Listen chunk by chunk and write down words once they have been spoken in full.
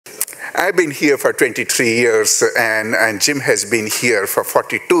I've been here for 23 years, and Jim has been here for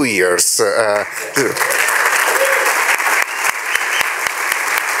 42 years.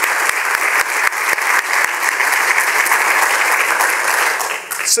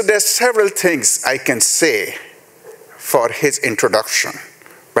 So there's several things I can say for his introduction,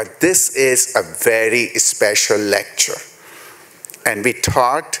 but this is a very special lecture. And we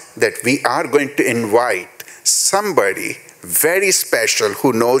thought that we are going to invite somebody very special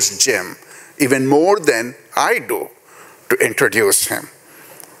who knows Jim even more than I do to introduce him.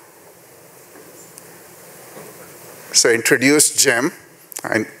 So introduce Jim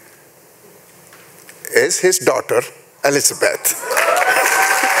and is his daughter, Elizabeth.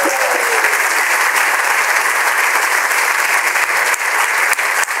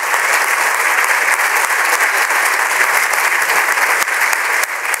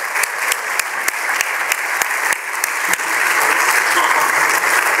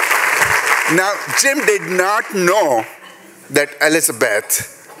 Now, Jim did not know that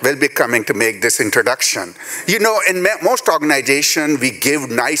Elizabeth will be coming to make this introduction. You know, in most organizations, we give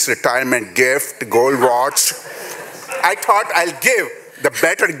nice retirement gift, gold watch. I thought I'll give the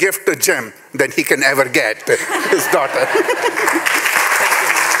better gift to Jim than he can ever get, his daughter.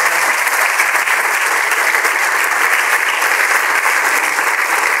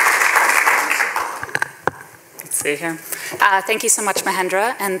 See here. Thank you so much,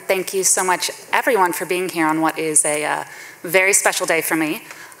 Mahendra, and thank you so much, everyone, for being here on what is a very special day for me,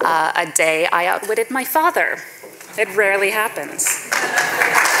 a day I outwitted my father. It rarely happens.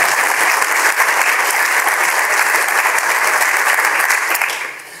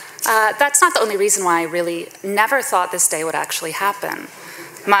 That's not the only reason why I really never thought this day would actually happen.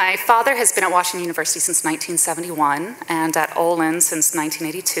 My father has been at Washington University since 1971 and at Olin since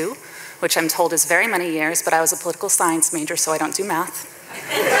 1982. Which I'm told is very many years, but I was a political science major, so I don't do math.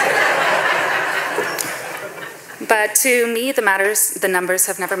 But to me, the numbers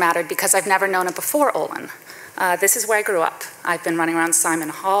have never mattered because I've never known it before Olin. This is where I grew up. I've been running around Simon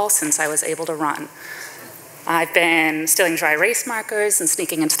Hall since I was able to run. I've been stealing dry erase markers and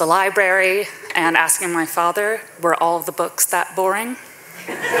sneaking into the library and asking my father, were all of the books that boring?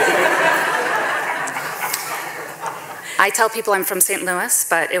 I tell people I'm from St. Louis,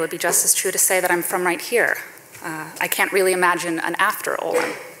 but it would be just as true to say that I'm from right here. I can't really imagine an after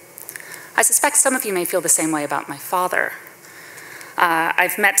Olin. I suspect some of you may feel the same way about my father.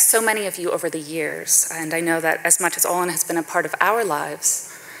 I've met so many of you over the years, and I know that as much as Olin has been a part of our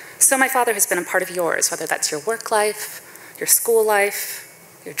lives, so my father has been a part of yours, whether that's your work life, your school life,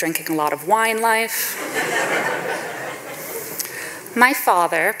 your drinking a lot of wine life. My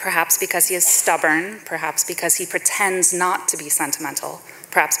father, perhaps because he is stubborn, perhaps because he pretends not to be sentimental,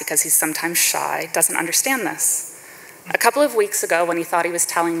 perhaps because he's sometimes shy, doesn't understand this. A couple of weeks ago, when he thought he was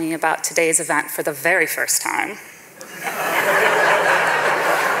telling me about today's event for the very first time,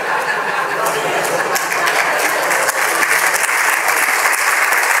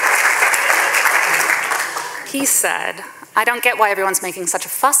 he said, "I don't get why everyone's making such a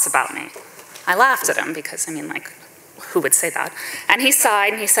fuss about me." I laughed at him because, I mean, like, who would say that? And he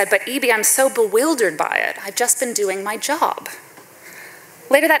sighed and he said, "But Evie, I'm so bewildered by it. I've just been doing my job."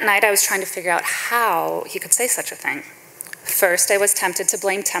 Later that night, I was trying to figure out how he could say such a thing. First, I was tempted to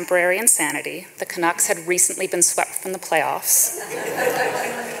blame temporary insanity. The Canucks had recently been swept from the playoffs.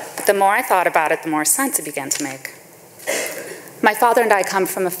 But the more I thought about it, the more sense it began to make. My father and I come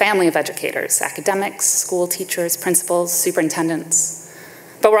from a family of educators, academics, school teachers, principals, superintendents.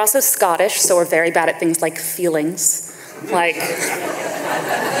 But we're also Scottish, so we're very bad at things like feelings, like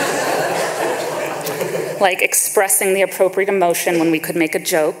expressing the appropriate emotion when we could make a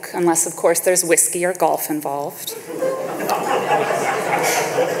joke, unless, of course, there's whiskey or golf involved.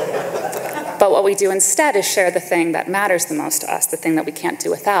 But what we do instead is share the thing that matters the most to us, the thing that we can't do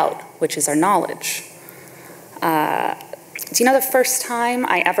without, which is our knowledge. Do you know the first time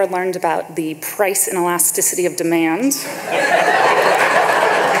I ever learned about the price inelasticity of demand?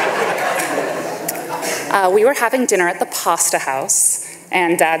 We were having dinner at the pasta house,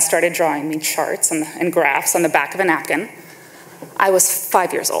 and Dad started drawing me charts and graphs on the back of a napkin. I was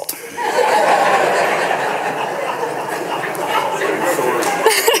 5 years old.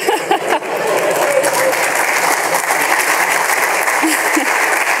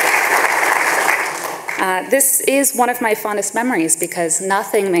 This is one of my fondest memories because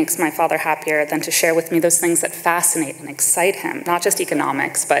nothing makes my father happier than to share with me those things that fascinate and excite him, not just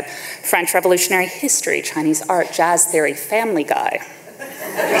economics, but French Revolutionary history, Chinese art, jazz theory, Family Guy.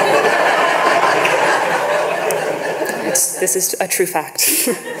 This is a true fact.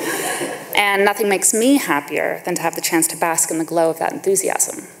 And nothing makes me happier than to have the chance to bask in the glow of that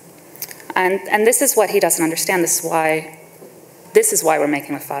enthusiasm. And this is what he doesn't understand. This is why we're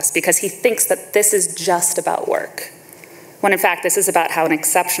making a fuss, because he thinks that this is just about work, when in fact this is about how an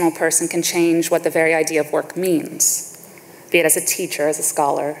exceptional person can change what the very idea of work means, be it as a teacher, as a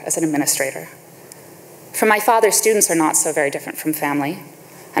scholar, as an administrator. For my father, students are not so very different from family,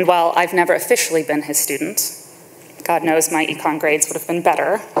 and while I've never officially been his student, God knows my econ grades would have been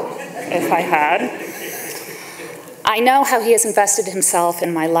better if I had, I know how he has invested himself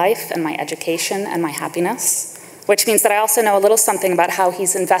in my life and my education and my happiness, which means that I also know a little something about how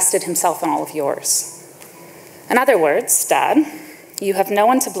he's invested himself in all of yours. In other words, Dad, you have no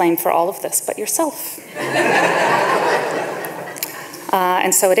one to blame for all of this but yourself.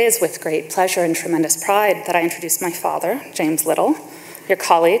 And so it is with great pleasure and tremendous pride that I introduce my father, James Little, your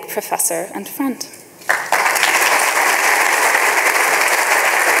colleague, professor, and friend.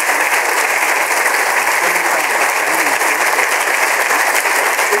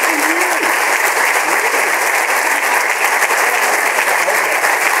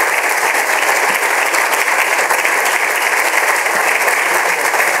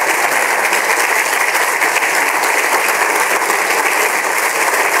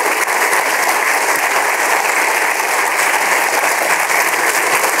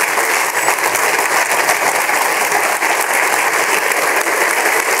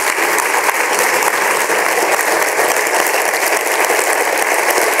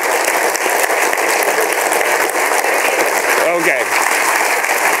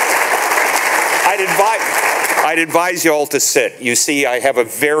 I'd advise you all to sit. You see, I have a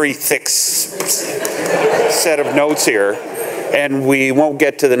very thick set of notes here, and we won't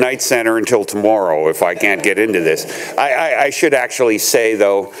get to the Knight Center until tomorrow if I can't get into this. I should actually say,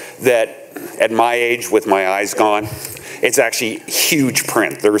 though, that at my age, with my eyes gone, it's actually huge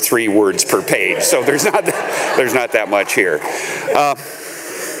print. There are 3 words per page, so there's not that much here.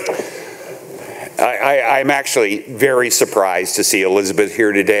 I'm actually very surprised to see Elizabeth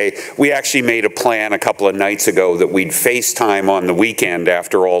here today. We actually made a plan a couple of nights ago that we'd FaceTime on the weekend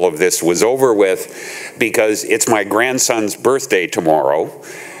after all of this was over with, because it's my grandson's birthday tomorrow,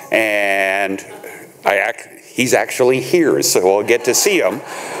 and he's actually here, so I'll get to see him.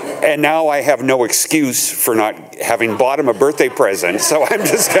 And now I have no excuse for not having bought him a birthday present, so I'm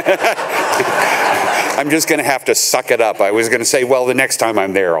just going to have to suck it up. I was going to say, well, the next time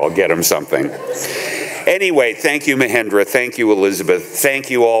I'm there, I'll get him something. Anyway, thank you, Mahendra. Thank you, Elizabeth. Thank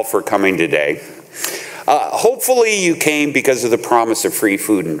you all for coming today. Hopefully you came because of the promise of free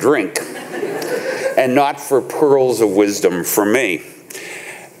food and drink, and not for pearls of wisdom from me.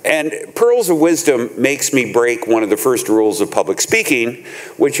 And pearls of wisdom makes me break one of the first rules of public speaking,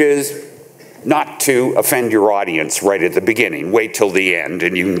 which is not to offend your audience right at the beginning. Wait till the end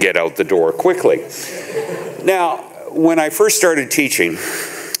and you can get out the door quickly. Now, when I first started teaching,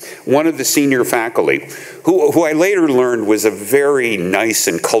 one of the senior faculty, who I later learned was a very nice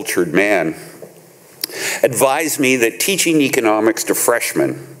and cultured man, advised me that teaching economics to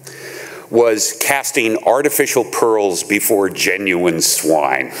freshmen was casting artificial pearls before genuine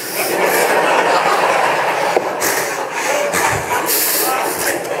swine.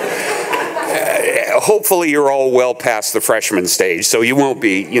 Hopefully you're all well past the freshman stage, so you won't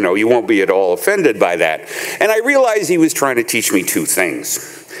be at all offended by that. And I realized he was trying to teach me 2 things.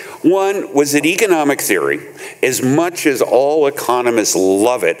 One was that economic theory, as much as all economists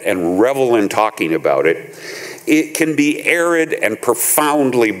love it and revel in talking about it, it can be arid and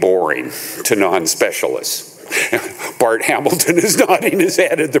profoundly boring to non-specialists. Bart Hamilton is nodding his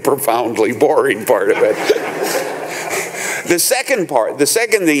head at the profoundly boring part of it. The second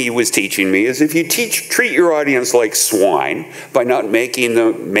thing he was teaching me is if you treat your audience like swine by not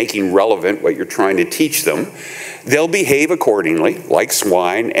making relevant what you're trying to teach them, they'll behave accordingly, like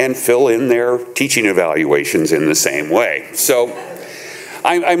swine, and fill in their teaching evaluations in the same way. So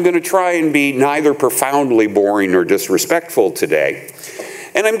I'm going to try and be neither profoundly boring nor disrespectful today.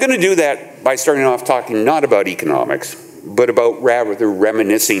 And I'm going to do that by starting off talking not about economics, but about rather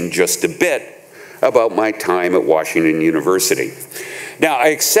reminiscing just a bit about my time at Washington University. Now, I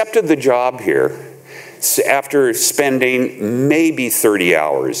accepted the job here after spending maybe 30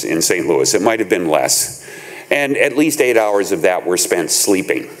 hours in St. Louis. It might have been less. And at least 8 hours of that were spent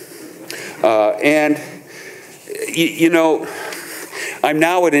sleeping. You know, I'm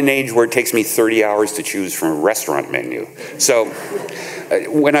now at an age where it takes me 30 hours to choose from a restaurant menu. So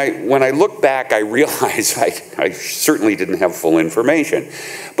when I look back, I realize I certainly didn't have full information.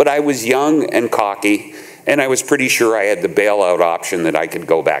 But I was young and cocky, and I was pretty sure I had the bailout option that I could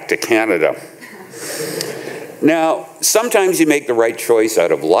go back to Canada. Now, sometimes you make the right choice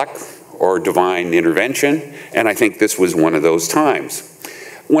out of luck or divine intervention, and I think this was one of those times.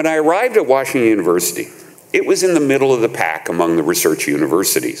 When I arrived at Washington University, it was in the middle of the pack among the research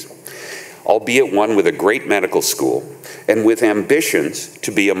universities, albeit one with a great medical school and with ambitions to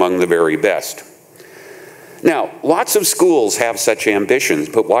be among the very best. Now, lots of schools have such ambitions,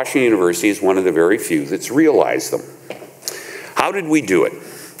 but Washington University is one of the very few that's realized them. How did we do it?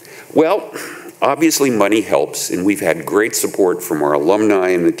 Well, obviously money helps, and we've had great support from our alumni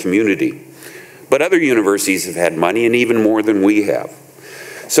and the community. But other universities have had money, and even more than we have.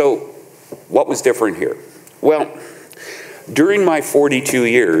 So, what was different here? Well, during my 42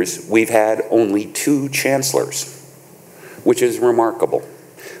 years, we've had only 2 chancellors, which is remarkable.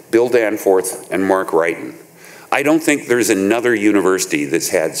 Bill Danforth and Mark Wrighton. I don't think there's another university that's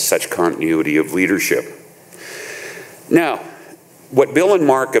had such continuity of leadership. Now, what Bill and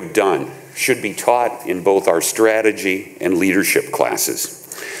Mark have done should be taught in both our strategy and leadership classes.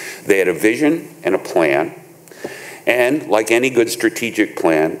 They had a vision and a plan, and like any good strategic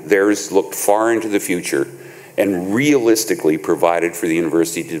plan, theirs looked far into the future and realistically provided for the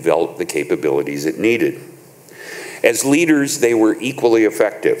university to develop the capabilities it needed. As leaders, they were equally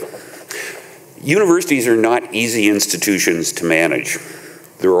effective. Universities are not easy institutions to manage.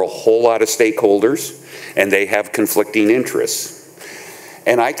 There are a whole lot of stakeholders, and they have conflicting interests.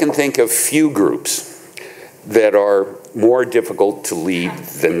 And I can think of few groups that are more difficult to lead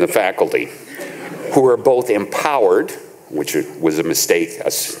than the faculty, who are both empowered, which was a mistake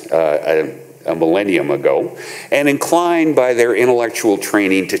a millennium ago, and inclined by their intellectual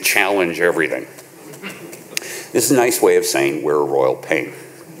training to challenge everything. This is a nice way of saying we're a royal pain.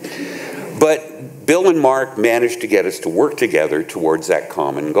 But Bill and Mark managed to get us to work together towards that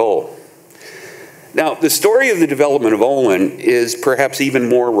common goal. Now, the story of the development of Olin is perhaps even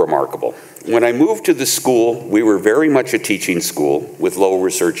more remarkable. When I moved to the school, we were very much a teaching school with low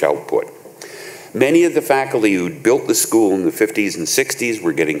research output. Many of the faculty who'd built the school in the 50s and 60s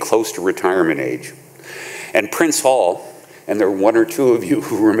were getting close to retirement age. And Prince Hall, and there are 1 or 2 of you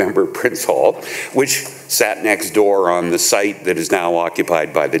who remember Prince Hall, which sat next door on the site that is now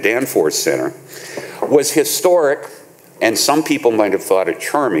occupied by the Danforth Center, was historic, and some people might have thought it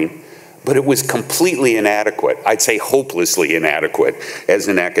charming, but it was completely inadequate, I'd say hopelessly inadequate, as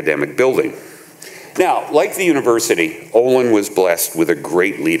an academic building. Now, like the university, Olin was blessed with a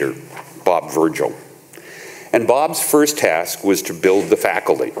great leader, Bob Virgil. And Bob's first task was to build the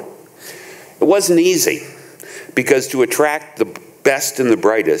faculty. It wasn't easy, because to attract the best and the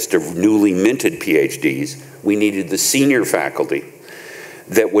brightest of newly minted PhDs, we needed the senior faculty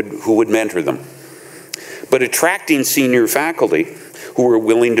who would mentor them. But attracting senior faculty who were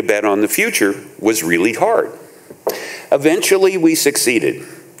willing to bet on the future was really hard. Eventually, we succeeded.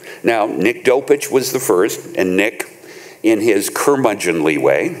 Now, Nick Dopich was the first, and Nick, in his curmudgeonly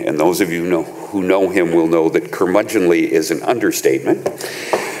way, and those of you who know him will know that curmudgeonly is an understatement,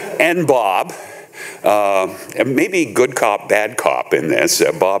 and Bob, and maybe good cop, bad cop in this,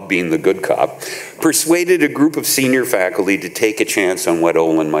 Bob being the good cop, persuaded a group of senior faculty to take a chance on what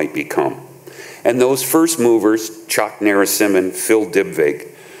Olin might become. And those first movers, Chuck Narasimhan, Phil Dybvig,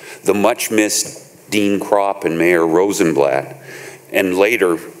 the much-missed Dean Kropp and Mayor Rosenblatt, and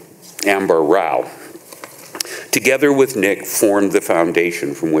later Ambar Rao, together with Nick, formed the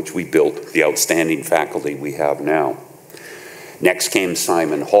foundation from which we built the outstanding faculty we have now. Next came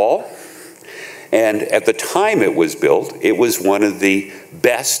Simon Hall, and at the time it was built, it was one of the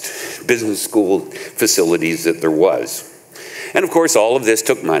best business school facilities that there was. And of course, all of this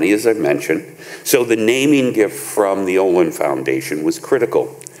took money, as I've mentioned, so the naming gift from the Olin Foundation was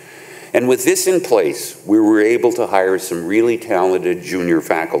critical. And with this in place, we were able to hire some really talented junior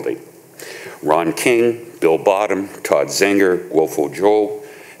faculty. Ron King, Bill Bottom, Todd Zenger, Wilfo Joe,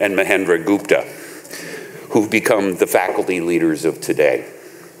 and Mahendra Gupta, who've become the faculty leaders of today.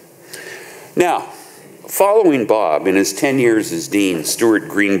 Now, following Bob, in his 10 years as dean, Stuart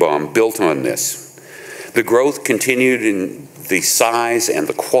Greenbaum built on this. The growth continued in the size and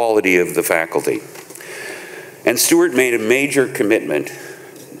the quality of the faculty. And Stuart made a major commitment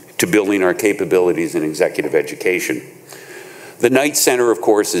to building our capabilities in executive education. The Knight Center, of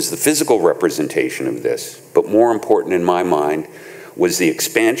course, is the physical representation of this, but more important in my mind was the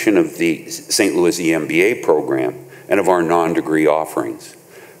expansion of the St. Louis EMBA program and of our non-degree offerings.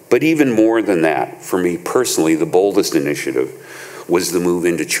 But even more than that, for me personally, the boldest initiative was the move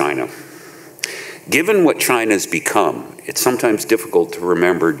into China. Given what China's become, it's sometimes difficult to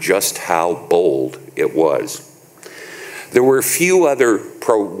remember just how bold it was. There were a few other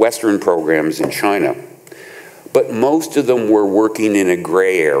Western programs in China, but most of them were working in a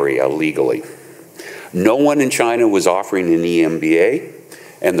gray area legally. No one in China was offering an EMBA,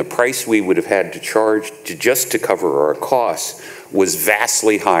 and the price we would have had to charge just to cover our costs was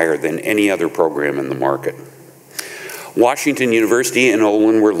vastly higher than any other program in the market. Washington University and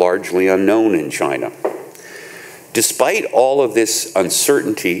Olin were largely unknown in China. Despite all of this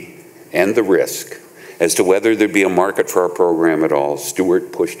uncertainty and the risk as to whether there'd be a market for our program at all,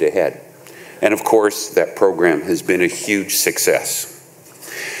 Stewart pushed ahead. And of course, that program has been a huge success.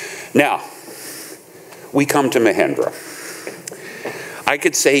 Now, we come to Mahendra. I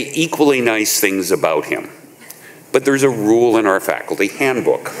could say equally nice things about him, but there's a rule in our faculty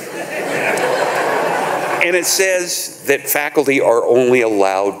handbook. And it says that faculty are only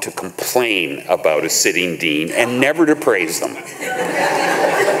allowed to complain about a sitting dean and never to praise them.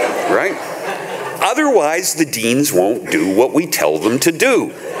 Right? Otherwise, the deans won't do what we tell them to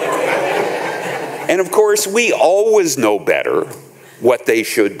do. And of course, we always know better what they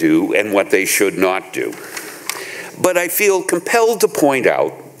should do and what they should not do. But I feel compelled to point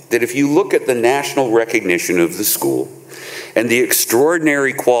out that if you look at the national recognition of the school and the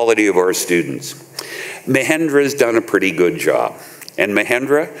extraordinary quality of our students, Mahendra's done a pretty good job. And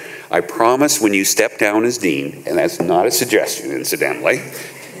Mahendra, I promise when you step down as dean, and that's not a suggestion incidentally,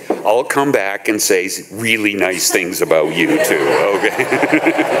 I'll come back and say really nice things about you too, okay?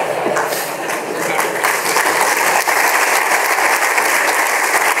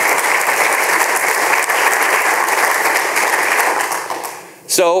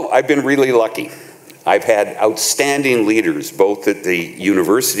 So I've been really lucky. I've had outstanding leaders both at the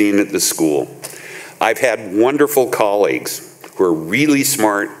university and at the school. I've had wonderful colleagues who are really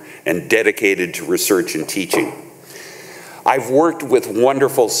smart and dedicated to research and teaching. I've worked with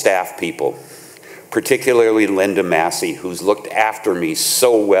wonderful staff people, particularly Linda Massey, who's looked after me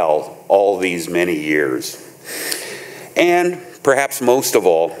so well all these many years. And perhaps most of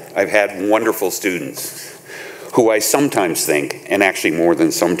all, I've had wonderful students who I sometimes think, and actually more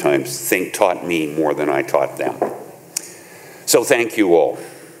than sometimes, think taught me more than I taught them. So thank you all.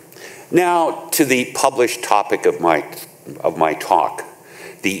 Now to the published topic of my talk,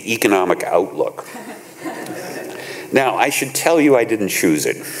 the economic outlook. Now, I should tell you I didn't choose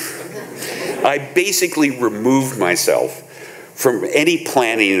it. I basically removed myself from any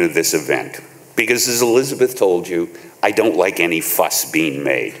planning of this event because, as Elizabeth told you, I don't like any fuss being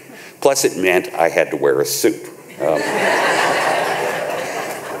made. Plus, it meant I had to wear a suit.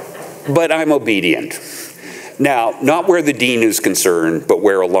 But I'm obedient. Now, not where the dean is concerned, but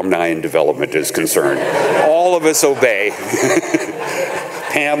where alumni and development is concerned. All of us obey.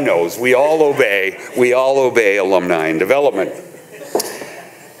 Pam knows, we all obey alumni and development.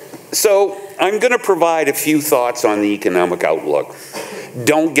 So I'm going to provide a few thoughts on the economic outlook.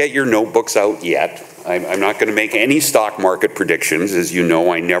 Don't get your notebooks out yet. I'm not going to make any stock market predictions, as you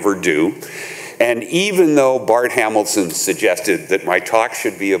know I never do. And even though Bart Hamilton suggested that my talk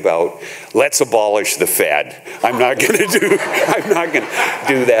should be about let's abolish the Fed, I'm not going to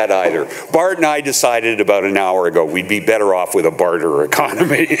do that either. Bart and I decided about an hour ago we'd be better off with a barter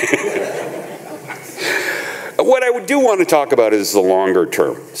economy. What I do want to talk about is the longer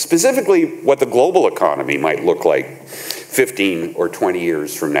term, specifically what the global economy might look like 15 or 20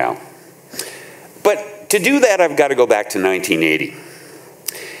 years from now. But to do that, I've got to go back to 1980.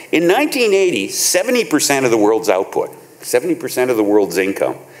 In 1980, 70% of the world's output, 70% of the world's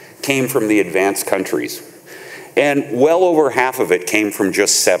income came from the advanced countries. And well over half of it came from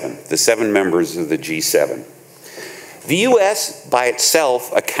just the 7 members of the G7. The US by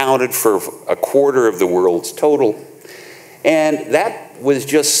itself accounted for a quarter of the world's total, and that was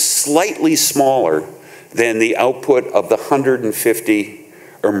just slightly smaller than the output of the 150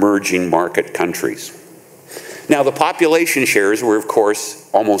 emerging market countries. Now, the population shares were, of course,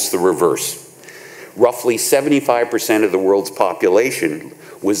 almost the reverse. Roughly 75% of the world's population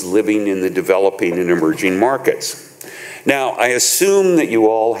was living in the developing and emerging markets. Now, I assume that you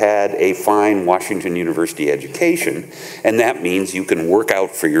all had a fine Washington University education, and that means you can work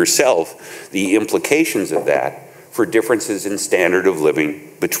out for yourself the implications of that for differences in standard of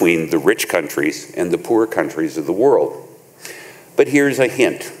living between the rich countries and the poor countries of the world. But here's a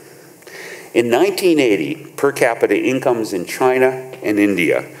hint. In 1980, per capita incomes in China and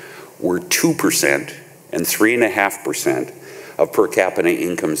India were 2% and 3.5% of per capita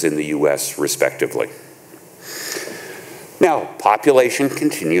incomes in the US, respectively. Now, population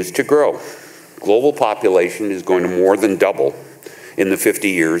continues to grow. Global population is going to more than double in the 50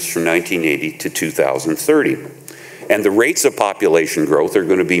 years from 1980 to 2030. And the rates of population growth are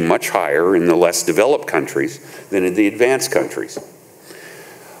going to be much higher in the less developed countries than in the advanced countries.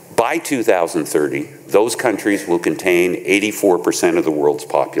 By 2030, those countries will contain 84% of the world's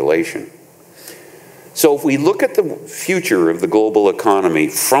population. So if we look at the future of the global economy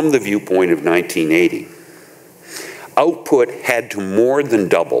from the viewpoint of 1980, output had to more than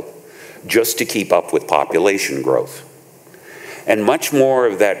double just to keep up with population growth. And much more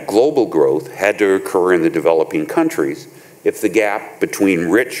of that global growth had to occur in the developing countries if the gap between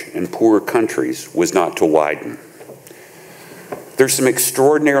rich and poor countries was not to widen. There's some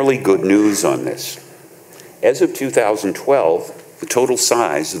extraordinarily good news on this. As of 2012, the total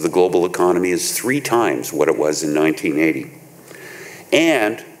size of the global economy is 3 times what it was in 1980.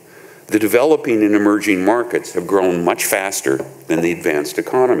 And the developing and emerging markets have grown much faster than the advanced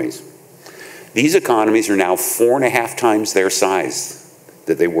economies. These economies are now 4.5 times their size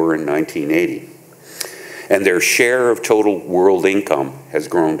that they were in 1980. And their share of total world income has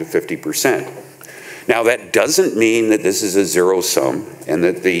grown to 50%. Now, that doesn't mean that this is a zero sum and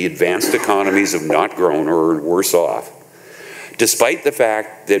that the advanced economies have not grown or are worse off. Despite the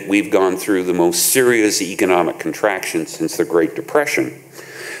fact that we've gone through the most serious economic contraction since the Great Depression,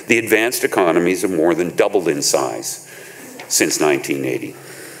 the advanced economies have more than doubled in size since 1980.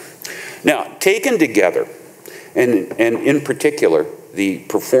 Now, taken together, and in particular, the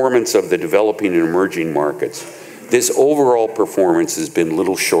performance of the developing and emerging markets, this overall performance has been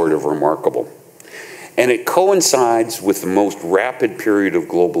little short of remarkable. And it coincides with the most rapid period of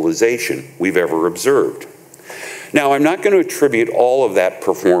globalization we've ever observed. Now, I'm not going to attribute all of that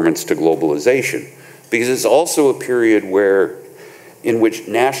performance to globalization, because it's also a period in which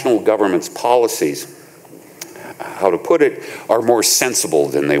national governments' policies, how to put it, are more sensible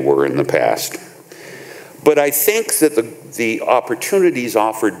than they were in the past. But I think that the opportunities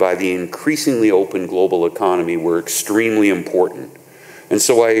offered by the increasingly open global economy were extremely important. And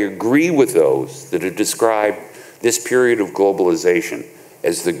so I agree with those that have described this period of globalization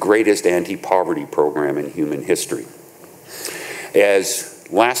as the greatest anti-poverty program in human history. As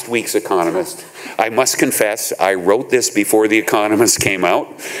last week's Economist, I must confess, I wrote this before The Economist came out.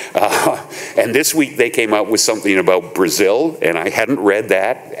 And this week they came out with something about Brazil, and I hadn't read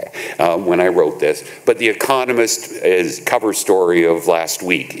that when I wrote this. But The Economist's cover story of last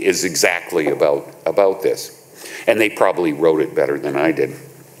week is exactly about this. And they probably wrote it better than I did.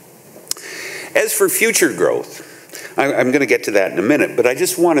 As for future growth, I'm going to get to that in a minute, but I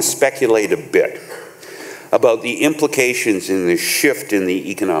just want to speculate a bit about the implications in the shift in the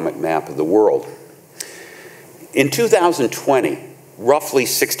economic map of the world. In 2020, roughly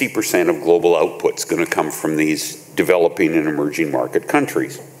 60% of global output is going to come from these developing and emerging market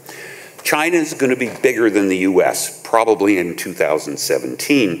countries. China is going to be bigger than the US, probably in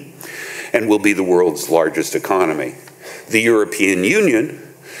 2017, and will be the world's largest economy. The European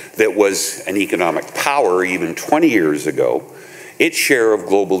Union, that was an economic power even 20 years ago, its share of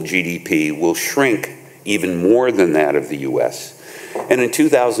global GDP will shrink even more than that of the US. And in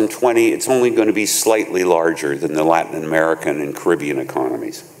 2020, it's only going to be slightly larger than the Latin American and Caribbean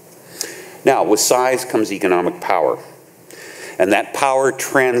economies. Now, with size comes economic power. And that power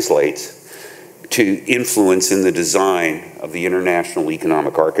translates to influence in the design of the international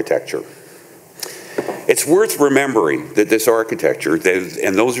economic architecture. It's worth remembering that this architecture,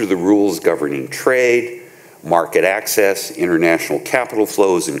 and those are the rules governing trade, market access, international capital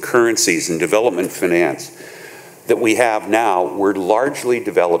flows and currencies, and development finance that we have now were largely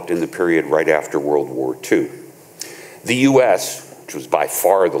developed in the period right after World War II. The US, which was by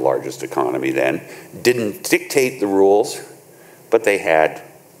far the largest economy then, didn't dictate the rules, but they had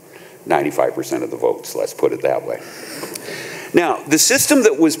 95% of the votes, let's put it that way. Now, the system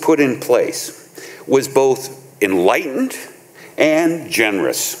that was put in place was both enlightened and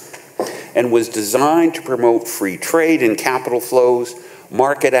generous, and was designed to promote free trade and capital flows,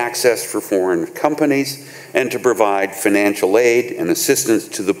 market access for foreign companies, and to provide financial aid and assistance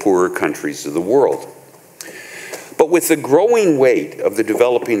to the poorer countries of the world. But with the growing weight of the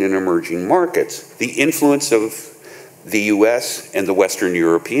developing and emerging markets, the influence of the US and the Western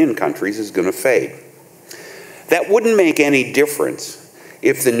European countries is going to fade. That wouldn't make any difference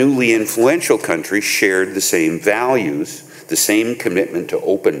if the newly influential countries shared the same values, the same commitment to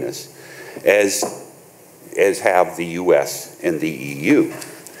openness as have the US and the EU.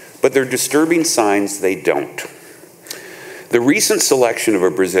 But there are disturbing signs they don't. The recent selection of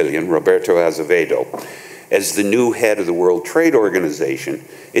a Brazilian, Roberto Azevedo, as the new head of the World Trade Organization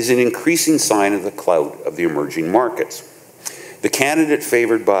is an increasing sign of the clout of the emerging markets. The candidate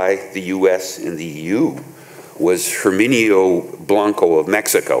favored by the US and the EU was Herminio Blanco of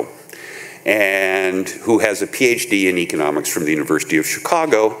Mexico, and who has a PhD in economics from the University of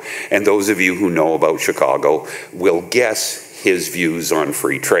Chicago, and those of you who know about Chicago will guess his views on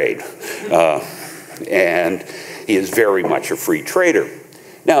free trade. And he is very much a free trader.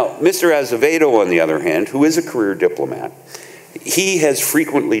 Now, Mr. Azevedo, on the other hand, who is a career diplomat, he has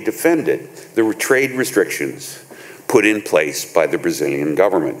frequently defended the trade restrictions put in place by the Brazilian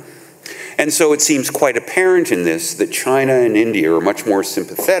government. And so it seems quite apparent in this that China and India are much more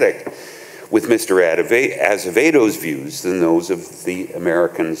sympathetic with Mr. Azevedo's views than those of the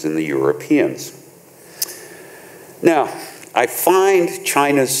Americans and the Europeans. Now, I find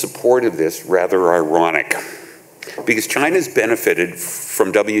China's support of this rather ironic, because China's benefited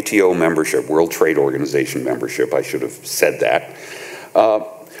from WTO membership, World Trade Organization membership, I should have said that,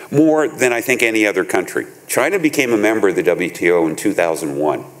 more than I think any other country. China became a member of the WTO in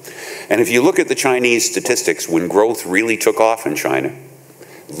 2001. And if you look at the Chinese statistics, when growth really took off in China,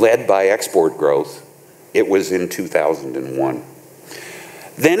 led by export growth, it was in 2001.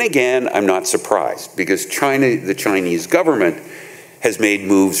 Then again, I'm not surprised, because the Chinese government has made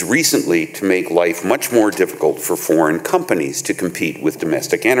moves recently to make life much more difficult for foreign companies to compete with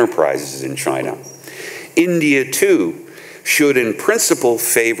domestic enterprises in China. India, too, should in principle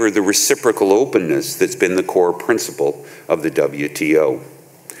favor the reciprocal openness that's been the core principle of the WTO.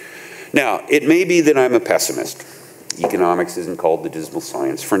 Now, it may be that I'm a pessimist. Economics isn't called the dismal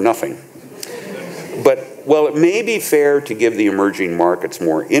science for nothing. But while it may be fair to give the emerging markets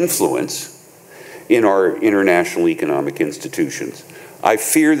more influence in our international economic institutions, I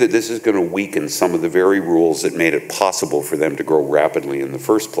fear that this is going to weaken some of the very rules that made it possible for them to grow rapidly in the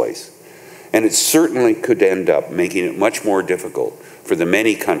first place. And it certainly could end up making it much more difficult for the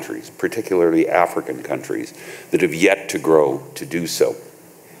many countries, particularly African countries, that have yet to grow to do so.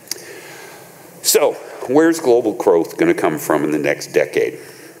 So, where's global growth going to come from in the next decade?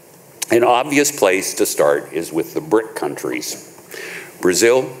 An obvious place to start is with the BRIC countries: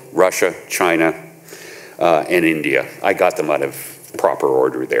 Brazil, Russia, China, and India. I got them out of proper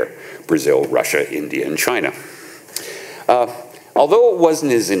order there: Brazil, Russia, India, and China. Although it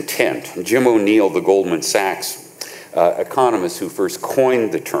wasn't his intent, Jim O'Neill, the Goldman Sachs economist who first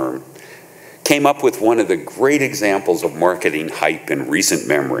coined the term, came up with one of the great examples of marketing hype in recent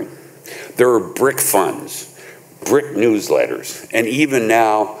memory. There are BRIC funds, BRIC newsletters, and even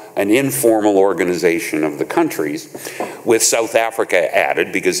now an informal organization of the countries, with South Africa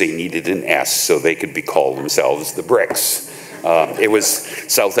added because they needed an S so they could call themselves the BRICS. It was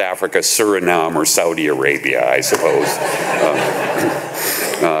South Africa, Suriname, or Saudi Arabia, I suppose.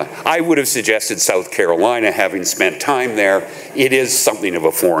 I would have suggested South Carolina, having spent time there. It is something of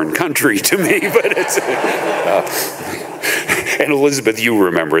a foreign country to me, but it's... and Elizabeth, you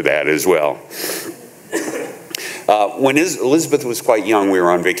remember that as well. When Elizabeth was quite young, we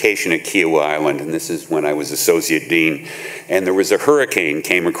were on vacation at Kiowa Island, and this is when I was associate dean, and there was a hurricane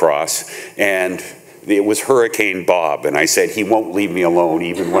came across, and it was Hurricane Bob, and I said, he won't leave me alone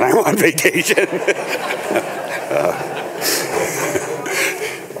even when I'm on vacation.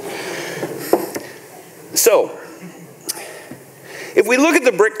 So, if we look at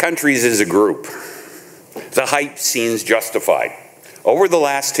the BRIC countries as a group, the hype seems justified. Over the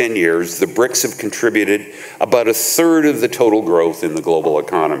last 10 years, the BRICS have contributed about a third of the total growth in the global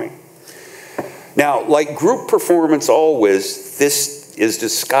economy. Now, like group performance always, this is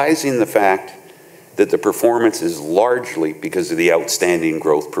disguising the fact that the performance is largely because of the outstanding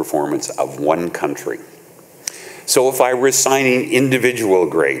growth performance of one country. So if I were assigning individual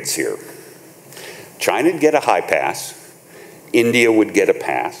grades here, China would get a high pass, India would get a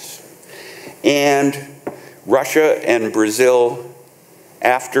pass, and Russia and Brazil,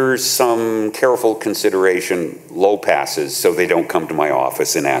 after some careful consideration, low passes so they don't come to my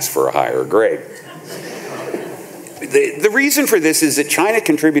office and ask for a higher grade. The reason for this is that China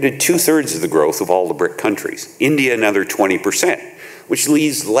contributed 2/3 of the growth of all the BRIC countries. India another 20%, which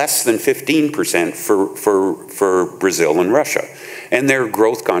leaves less than 15% for Brazil and Russia. And their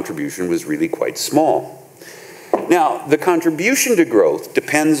growth contribution was really quite small. Now, the contribution to growth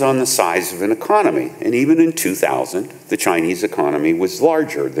depends on the size of an economy. And even in 2000, the Chinese economy was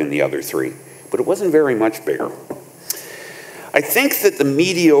larger than the other three, but it wasn't very much bigger. I think that the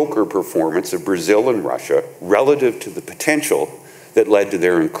mediocre performance of Brazil and Russia relative to the potential that led to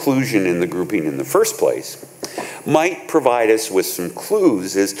their inclusion in the grouping in the first place might provide us with some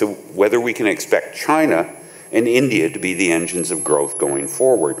clues as to whether we can expect China and India to be the engines of growth going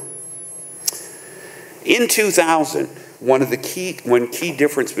forward. In 2000, one key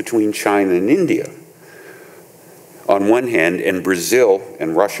difference between China and India on one hand and Brazil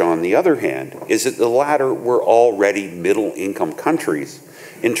and Russia on the other hand is that the latter were already middle-income countries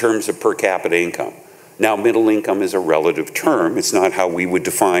in terms of per capita income. Now, middle income is a relative term. It's not how we would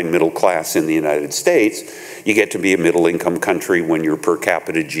define middle class in the United States. You get to be a middle-income country when your per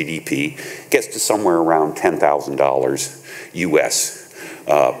capita GDP gets to somewhere around $10,000 US.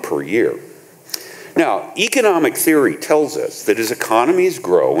 per year. Now, economic theory tells us that as economies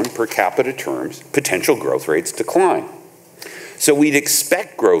grow in per capita terms, potential growth rates decline. So we'd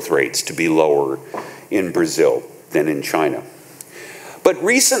expect growth rates to be lower in Brazil than in China. But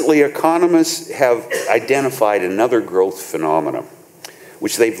recently, economists have identified another growth phenomenon,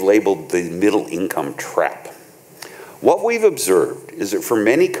 which they've labeled the middle income trap. What we've observed is that for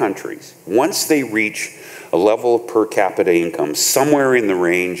many countries, once they reach a level of per capita income somewhere in the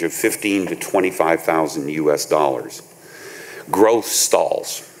range of 15 to 25,000 US dollars, growth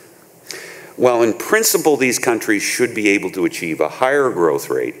stalls. While in principle these countries should be able to achieve a higher growth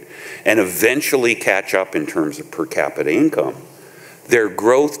rate and eventually catch up in terms of per capita income, their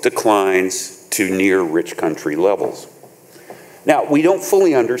growth declines to near rich country levels. Now, we don't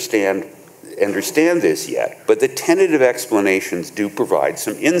fully understand this yet, but the tentative explanations do provide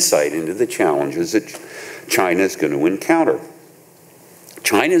some insight into the challenges that China is going to encounter.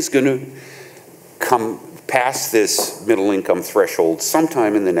 China is going to come past this middle income threshold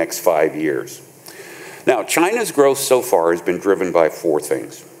sometime in the next 5 years. Now, China's growth so far has been driven by four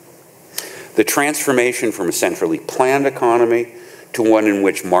things: the transformation from a centrally planned economy to one in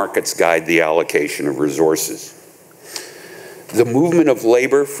which markets guide the allocation of resources, the movement of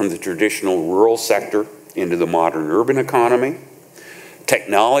labor from the traditional rural sector into the modern urban economy,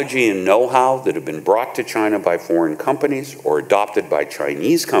 technology and know-how that have been brought to China by foreign companies or adopted by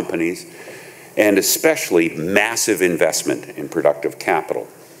Chinese companies, and especially massive investment in productive capital.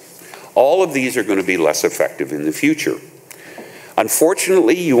 All of these are going to be less effective in the future.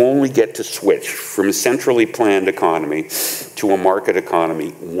 Unfortunately, you only get to switch from a centrally planned economy to a market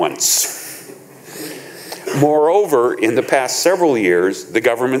economy once. Moreover, in the past several years, the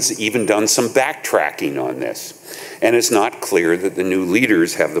government's even done some backtracking on this, and it's not clear that the new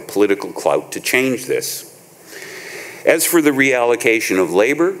leaders have the political clout to change this. As for the reallocation of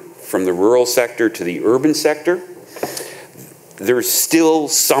labor from the rural sector to the urban sector, there's still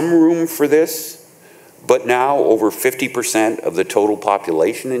some room for this, but now over 50% of the total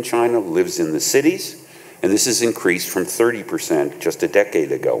population in China lives in the cities, and this has increased from 30% just a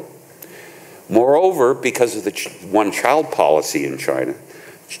decade ago. Moreover, because of the one-child policy in China,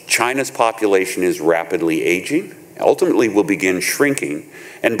 China's population is rapidly aging, ultimately will begin shrinking,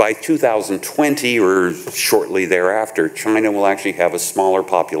 and by 2020 or shortly thereafter, China will actually have a smaller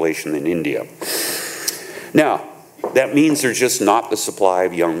population than India. Now, that means there's just not the supply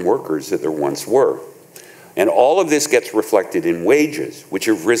of young workers that there once were. And all of this gets reflected in wages, which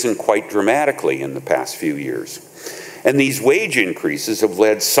have risen quite dramatically in the past few years. And these wage increases have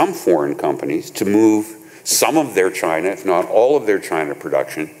led some foreign companies to move some of their China, if not all of their China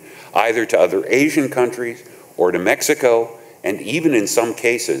production, either to other Asian countries or to Mexico, and even in some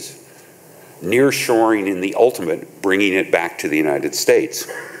cases, nearshoring in the ultimate, bringing it back to the United States.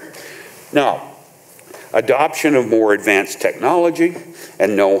 Now, adoption of more advanced technology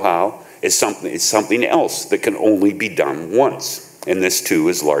and know-how is something else that can only be done once, and this too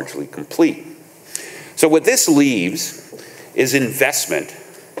is largely complete. So what this leaves is investment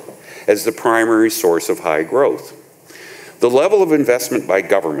as the primary source of high growth. The level of investment by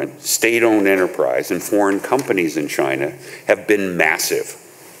government, state-owned enterprise, and foreign companies in China have been massive.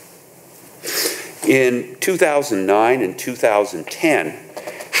 In 2009 and 2010,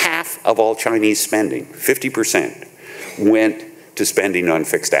 half of all Chinese spending, 50%, went to spending on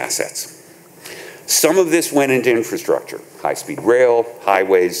fixed assets. Some of this went into infrastructure, high-speed rail,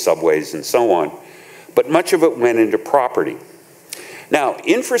 highways, subways, and so on, but much of it went into property. Now,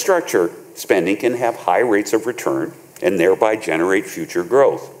 infrastructure spending can have high rates of return and thereby generate future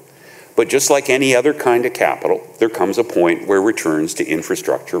growth. But just like any other kind of capital, there comes a point where returns to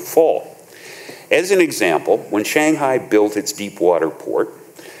infrastructure fall. As an example, when Shanghai built its deep water port,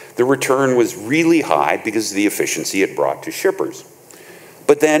 the return was really high because of the efficiency it brought to shippers.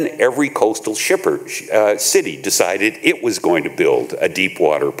 But then every coastal city decided it was going to build a deep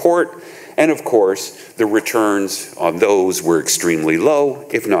water port, and of course, the returns on those were extremely low,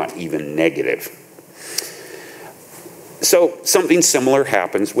 if not even negative. So something similar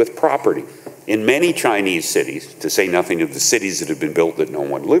happens with property. In many Chinese cities, to say nothing of the cities that have been built that no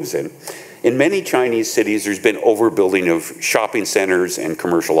one lives in many Chinese cities there's been overbuilding of shopping centers and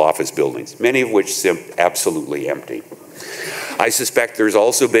commercial office buildings, many of which seem absolutely empty. I suspect there's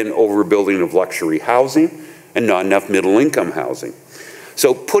also been overbuilding of luxury housing and not enough middle-income housing.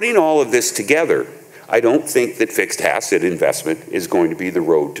 So putting all of this together, I don't think that fixed asset investment is going to be the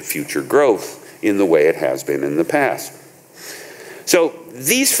road to future growth in the way it has been in the past. So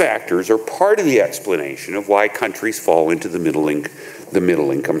these factors are part of the explanation of why countries fall into the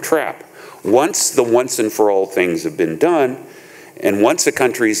middle income trap. Once the once and for all things have been done, And once a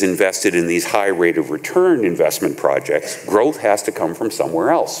country's invested in these high rate of return investment projects, growth has to come from somewhere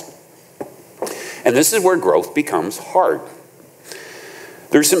else. And this is where growth becomes hard.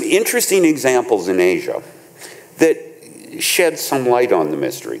 There's some interesting examples in Asia that shed some light on the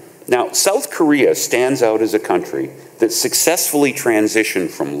mystery. Now, South Korea stands out as a country that successfully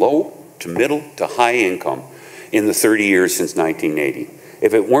transitioned from low to middle to high income in the 30 years since 1980.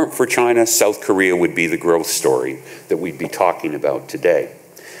 If it weren't for China, South Korea would be the growth story that we'd be talking about today.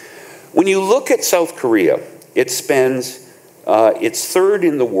 When you look at South Korea, it spends, it's third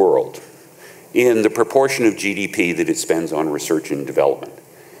in the world in the proportion of GDP that it spends on research and development.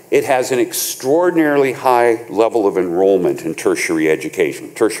 It has an extraordinarily high level of enrollment in tertiary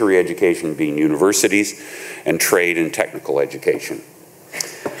education being universities and trade and technical education.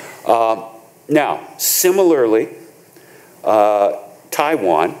 Now, similarly,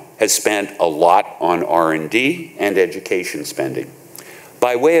 Taiwan has spent a lot on R&D and education spending.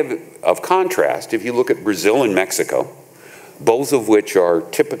 By way of contrast, if you look at Brazil and Mexico, both of which are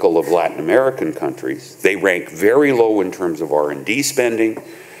typical of Latin American countries, they rank very low in terms of R&D spending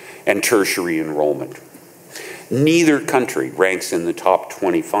and tertiary enrollment. Neither country ranks in the top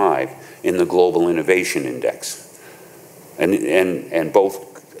 25 in the Global Innovation Index, and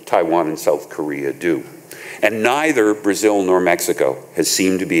both Taiwan and South Korea do. And neither Brazil nor Mexico has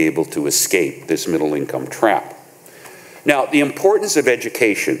seemed to be able to escape this middle income trap. Now, the importance of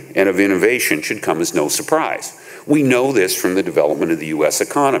education and of innovation should come as no surprise. We know this from the development of the US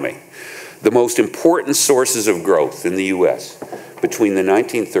economy. The most important sources of growth in the US between the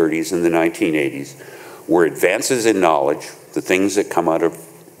 1930s and the 1980s were advances in knowledge, the things that come out of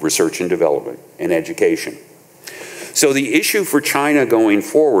research and development, and education. So the issue for China going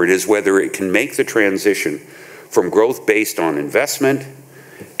forward is whether it can make the transition from growth based on investment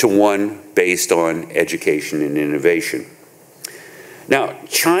to one based on education and innovation. Now,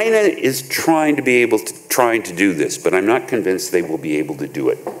 China is trying to do this, but I'm not convinced they will be able to do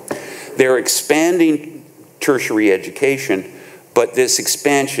it. They're expanding tertiary education, but this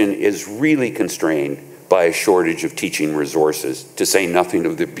expansion is really constrained by a shortage of teaching resources, to say nothing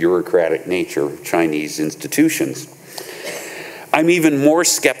of the bureaucratic nature of Chinese institutions. I'm even more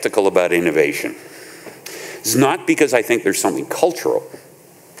skeptical about innovation. It's not because I think there's something cultural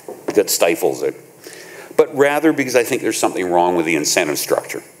that stifles it, but rather because I think there's something wrong with the incentive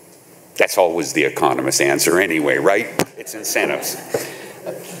structure. That's always the economist's answer anyway, right? It's incentives.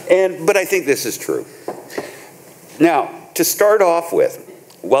 But I think this is true. Now, to start off with,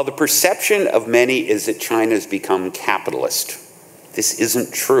 while the perception of many is that China's become capitalist, this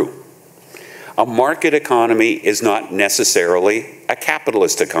isn't true. A market economy is not necessarily a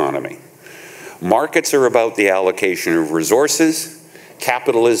capitalist economy. Markets are about the allocation of resources.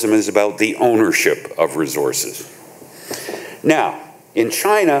 Capitalism is about the ownership of resources. Now, in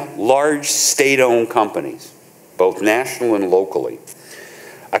China, large state-owned companies, both national and locally,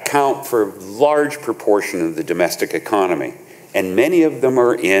 account for a large proportion of the domestic economy, and many of them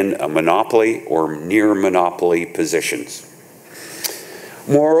are in a monopoly or near monopoly positions.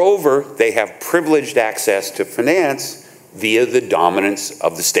 Moreover, they have privileged access to finance via the dominance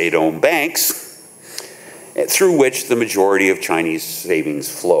of the state-owned banks, through which the majority of Chinese savings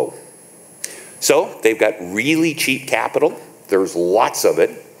flow. So they've got really cheap capital. There's lots of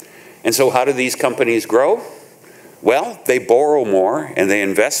it. And so how do these companies grow? Well, they borrow more and they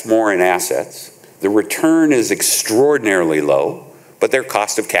invest more in assets. The return is extraordinarily low, but their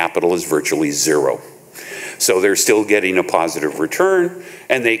cost of capital is virtually zero. So they're still getting a positive return,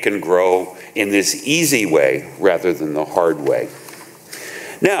 and they can grow in this easy way rather than the hard way.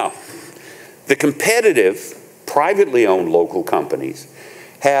 Now, the competitive, privately owned local companies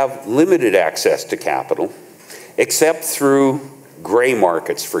have limited access to capital, except through gray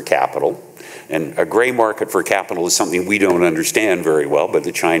markets for capital. And a gray market for capital is something we don't understand very well, but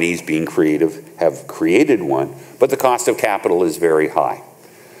the Chinese, being creative, have created one. But the cost of capital is very high.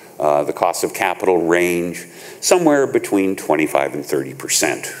 The costs of capital range somewhere between 25 and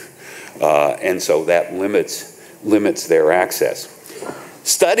 30%. And so that limits their access.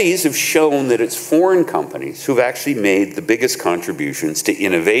 Studies have shown that it's foreign companies who've actually made the biggest contributions to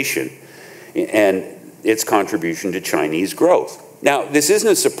innovation and its contribution to Chinese growth. Now, this isn't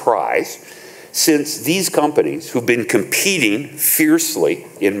a surprise, since these companies who've been competing fiercely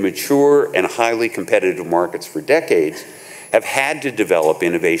in mature and highly competitive markets for decades have had to develop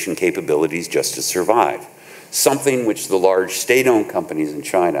innovation capabilities just to survive, something which the large state-owned companies in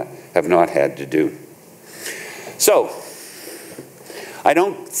China have not had to do. So, I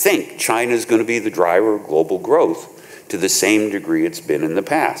don't think China is going to be the driver of global growth to the same degree it's been in the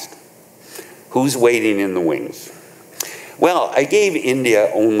past. Who's waiting in the wings? Well, I gave India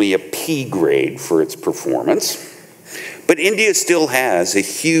only a P grade for its performance, but India still has a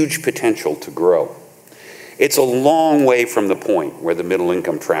huge potential to grow. It's a long way from the point where the middle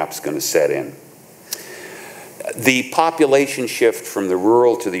income trap's going to set in. The population shift from the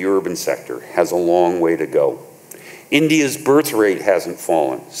rural to the urban sector has a long way to go. India's birth rate hasn't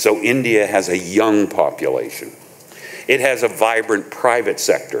fallen, so India has a young population. It has a vibrant private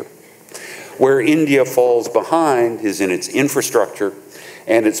sector. Where India falls behind is in its infrastructure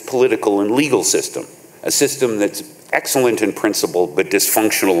and its political and legal system, a system that's excellent in principle but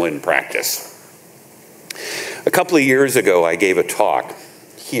dysfunctional in practice. A couple of years ago, I gave a talk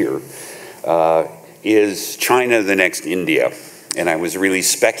here, Is China the next India? And I was really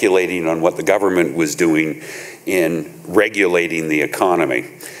speculating on what the government was doing in regulating the economy.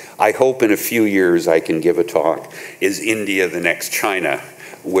 I hope in a few years I can give a talk, Is India the next China?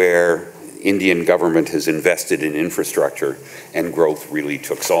 Where Indian government has invested in infrastructure and growth really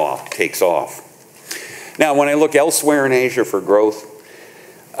takes off. Now, when I look elsewhere in Asia for growth,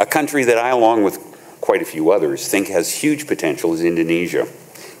 a country that I, along with quite a few others, think has huge potential is Indonesia.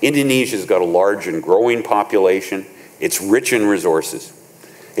 Indonesia's got a large and growing population. It's rich in resources.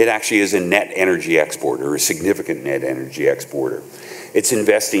 It actually is a net energy exporter, a significant net energy exporter. It's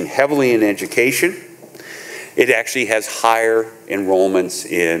investing heavily in education. It actually has higher enrollments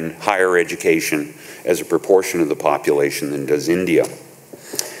in higher education as a proportion of the population than does India.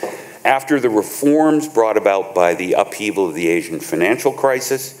 After the reforms brought about by the upheaval of the Asian financial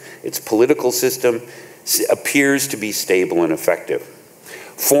crisis, its political system appears to be stable and effective.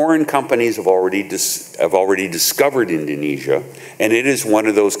 Foreign companies have already discovered Indonesia, and it is one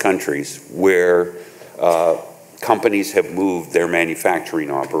of those countries where companies have moved their manufacturing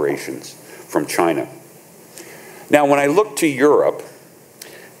operations from China. Now, when I look to Europe,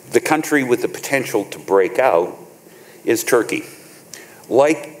 the country with the potential to break out is Turkey.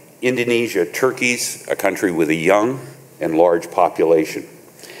 Like Indonesia, Turkey's a country with a young and large population.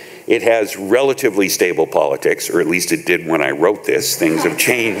 It has relatively stable politics, or at least it did when I wrote this. Things have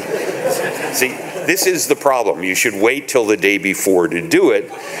changed. See, this is the problem. You should wait till the day before to do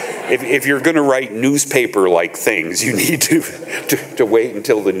it. If you're going to write newspaper-like things, you need to wait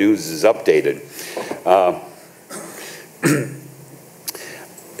until the news is updated.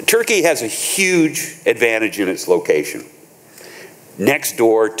 Turkey has a huge advantage in its location, next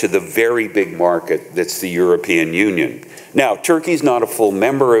door to the very big market that's the European Union. Now, Turkey's not a full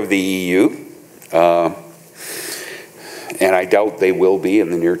member of the EU, and I doubt they will be in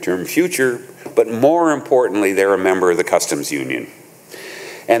the near-term future, but more importantly, they're a member of the customs union.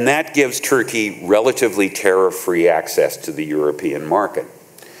 And that gives Turkey relatively tariff-free access to the European market.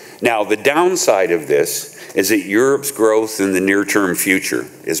 Now, the downside of this is that Europe's growth in the near-term future,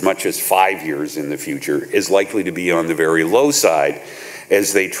 as much as 5 years in the future, is likely to be on the very low side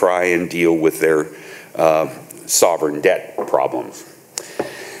as they try and deal with their sovereign debt problems.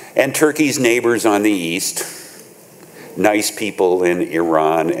 And Turkey's neighbors on the east, nice people in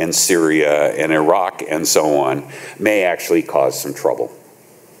Iran and Syria and Iraq and so on, may actually cause some trouble.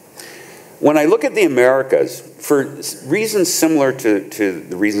 When I look at the Americas, for reasons similar to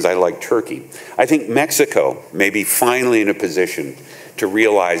the reasons I like Turkey, I think Mexico may be finally in a position to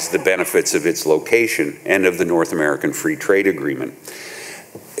realize the benefits of its location and of the North American Free Trade Agreement.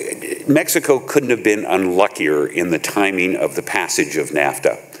 Mexico couldn't have been unluckier in the timing of the passage of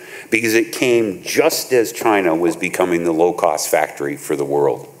NAFTA, because it came just as China was becoming the low-cost factory for the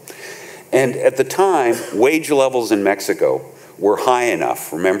world. And at the time, wage levels in Mexico were high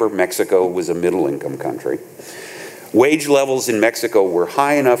enough. Remember, Mexico was a middle-income country. Wage levels in Mexico were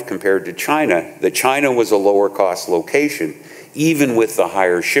high enough compared to China that China was a lower-cost location, even with the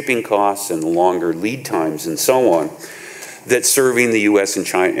higher shipping costs and the longer lead times and so on, that serving the US and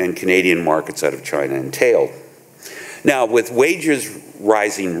Canadian markets out of China entailed. Now, with wages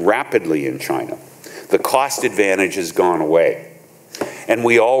rising rapidly in China, the cost advantage has gone away. And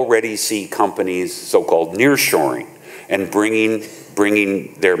we already see companies so-called nearshoring and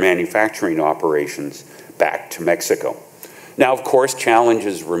bringing their manufacturing operations back to Mexico. Now, of course,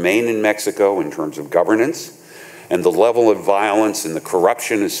 challenges remain in Mexico in terms of governance, and the level of violence and the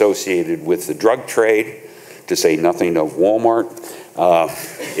corruption associated with the drug trade, to say nothing of Walmart,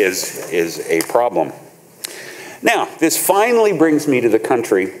 is a problem. Now, this finally brings me to the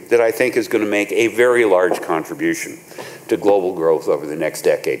country that I think is going to make a very large contribution to global growth over the next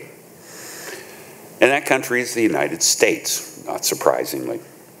decade. And that country is the United States, not surprisingly.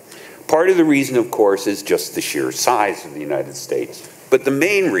 Part of the reason, of course, is just the sheer size of the United States. But the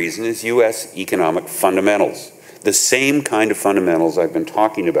main reason is US economic fundamentals, the same kind of fundamentals I've been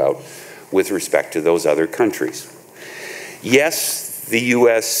talking about with respect to those other countries. Yes, the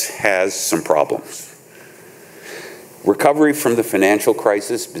US has some problems. Recovery from the financial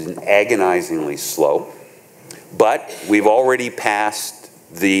crisis has been agonizingly slow, but we've already passed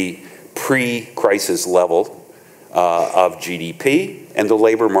the pre-crisis level of GDP, and the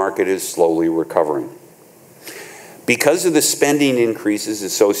labor market is slowly recovering. Because of the spending increases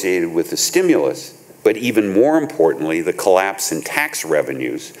associated with the stimulus, but even more importantly, the collapse in tax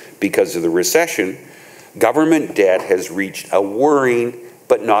revenues because of the recession, government debt has reached a worrying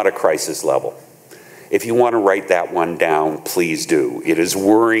but not a crisis level. If you want to write that one down, please do. It is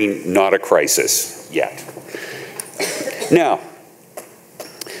worrying, not a crisis yet. Now,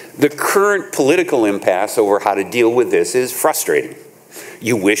 the current political impasse over how to deal with this is frustrating.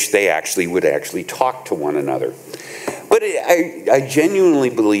 You wish they would actually talk to one another. But I genuinely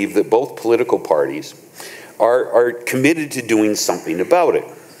believe that both political parties are committed to doing something about it.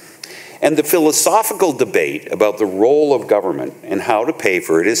 And the philosophical debate about the role of government and how to pay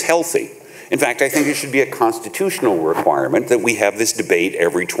for it is healthy. In fact, I think it should be a constitutional requirement that we have this debate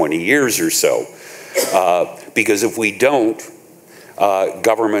every 20 years or so. Because if we don't,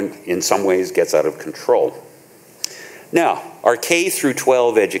 government in some ways gets out of control. Now, our K through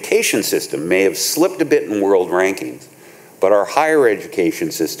 12 education system may have slipped a bit in world rankings, but our higher education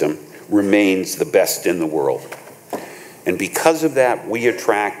system remains the best in the world. And because of that, we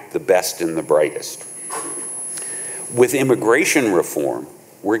attract the best and the brightest. With immigration reform,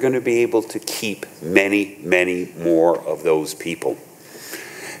 we're going to be able to keep many, many more of those people.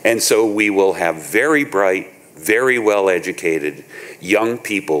 And so we will have very bright, very well-educated young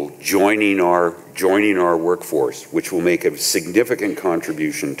people joining our workforce, which will make a significant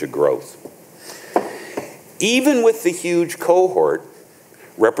contribution to growth. Even with the huge cohort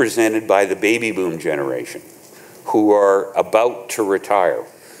represented by the baby boom generation, who are about to retire.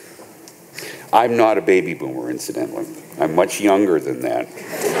 I'm not a baby boomer, incidentally. I'm much younger than that.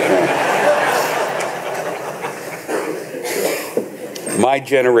 My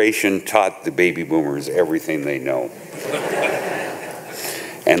generation taught the baby boomers everything they know.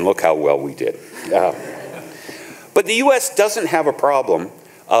 And look how well we did. But the US doesn't have a problem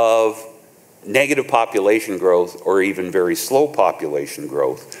of negative population growth or even very slow population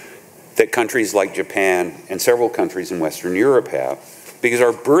growth that countries like Japan and several countries in Western Europe have, because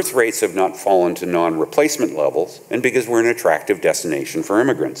our birth rates have not fallen to non-replacement levels and because we're an attractive destination for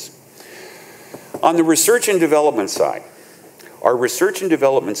immigrants. On the research and development side, our research and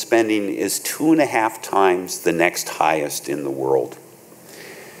development spending is 2.5 times the next highest in the world.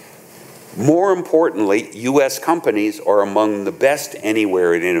 More importantly, US companies are among the best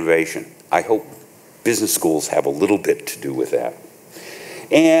anywhere in innovation. I hope business schools have a little bit to do with that.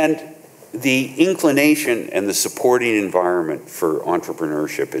 And the inclination and the supporting environment for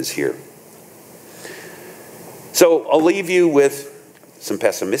entrepreneurship is here. So I'll leave you with some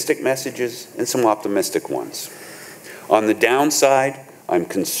pessimistic messages and some optimistic ones. On the downside, I'm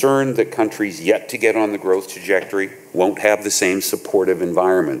concerned that countries yet to get on the growth trajectory won't have the same supportive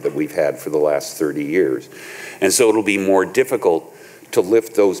environment that we've had for the last 30 years. And so it'll be more difficult to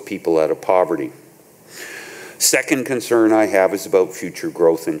lift those people out of poverty. Second concern I have is about future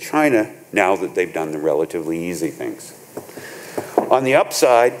growth in China now that they've done the relatively easy things. On the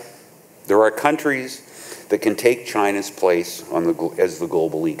upside, there are countries that can take China's place as the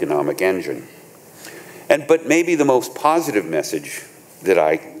global economic engine. But maybe the most positive message that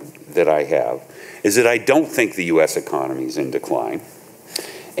I have is that I don't think the US economy is in decline,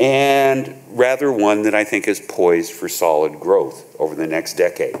 and rather one that I think is poised for solid growth over the next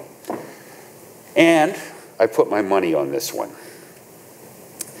decade. And I put my money on this one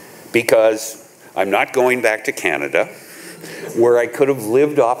because I'm not going back to Canada, where I could have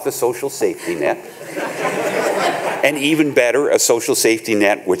lived off the social safety net, and even better, a social safety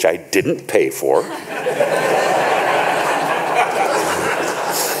net which I didn't pay for.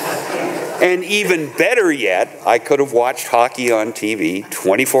 And even better yet, I could have watched hockey on TV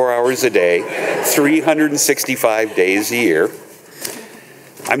 24 hours a day, 365 days a year.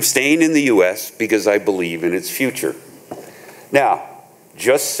 I'm staying in the US because I believe in its future. Now,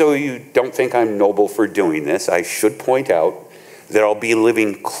 just so you don't think I'm noble for doing this, I should point out that I'll be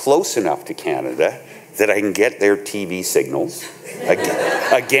living close enough to Canada that I can get their TV signals,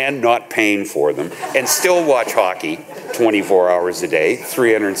 again, not paying for them, and still watch hockey 24 hours a day,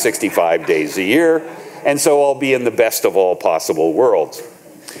 365 days a year, and so I'll be in the best of all possible worlds.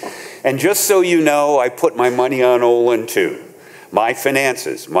 And just so you know, I put my money on Olin too. My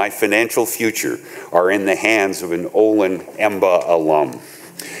finances, my financial future are in the hands of an Olin EMBA alum.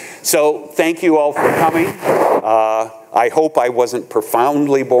 So thank you all for coming. I hope I wasn't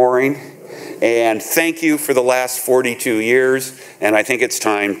profoundly boring, And thank you for the last 42 years. And I think it's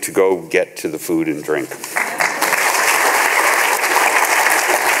time to go get to the food and drink.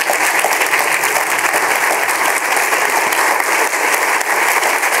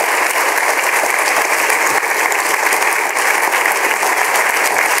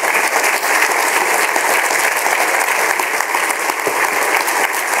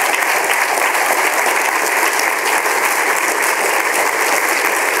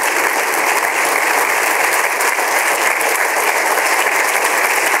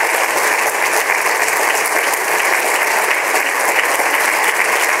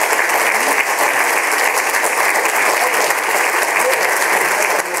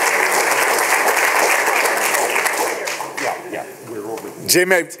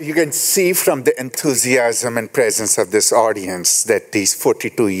 Jim, you can see from the enthusiasm and presence of this audience that these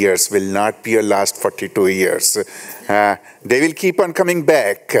 42 years will not be your last 42 years. They will keep on coming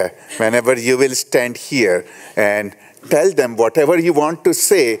back whenever you will stand here and tell them whatever you want to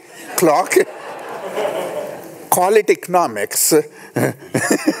say, call it economics,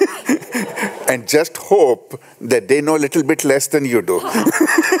 and just hope that they know a little bit less than you do.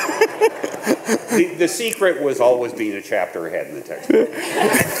 The secret was always being a chapter ahead in the textbook.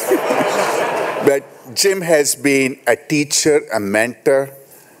 But Jim has been a teacher, a mentor,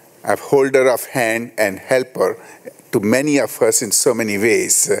 a holder of hand and helper to many of us in so many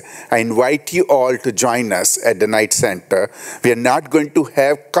ways. I invite you all to join us at the Night Center. We are not going to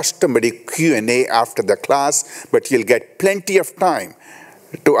have customary Q&A after the class, but you'll get plenty of time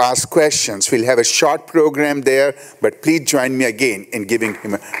to ask questions. We'll have a short program there, but please join me again in giving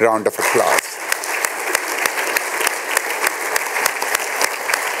him a round of applause.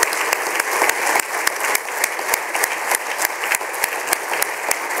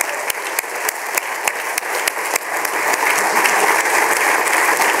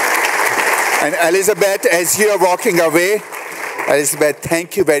 And Elizabeth, as you are walking away, Elizabeth,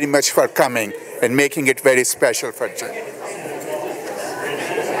 thank you very much for coming and making it very special for Jim.